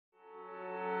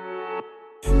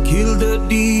Kill the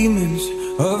demons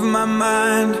of my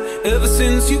mind ever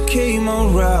since you came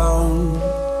around.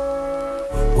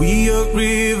 We a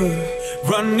river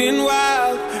running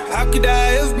wild. How could I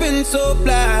have been so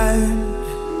blind?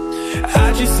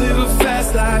 I just live a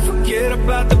fast life, forget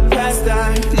about the past.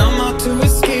 I numb out to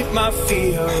escape my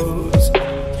fears.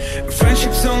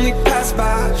 Friendships only pass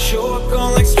by, show up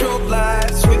gone like strobe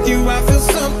lights. With you I feel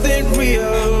something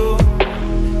real.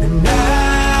 And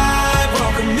I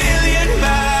walk a million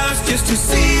miles just to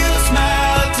see you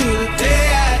smile till the day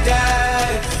I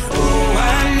die. Oh,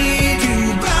 I need you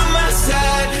by my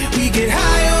side. We get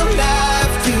high on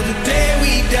life till the day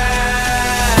we die.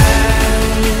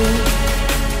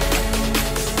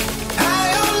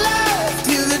 High on life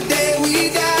till the day we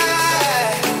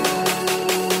die.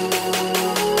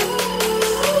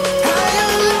 High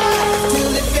on life till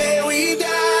the day we die.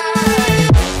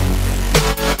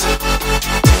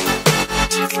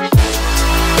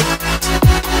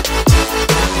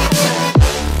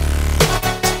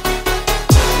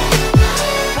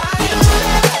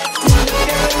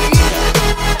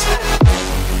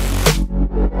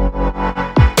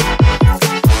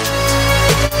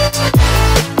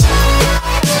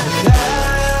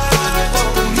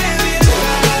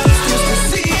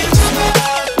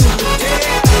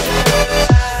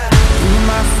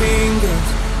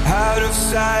 Out of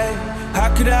sight, how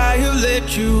could I have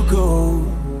let you go?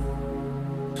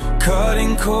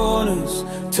 Cutting corners,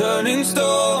 turning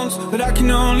stones, but I can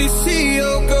only see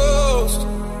your ghost.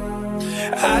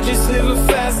 I just live a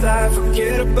fast life,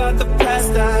 forget about the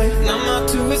past. I numb out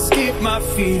to escape my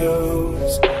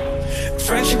fears.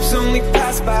 Friendships only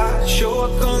pass by, show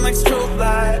up gone like strobe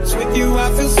lights. With you I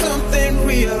feel something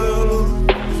real.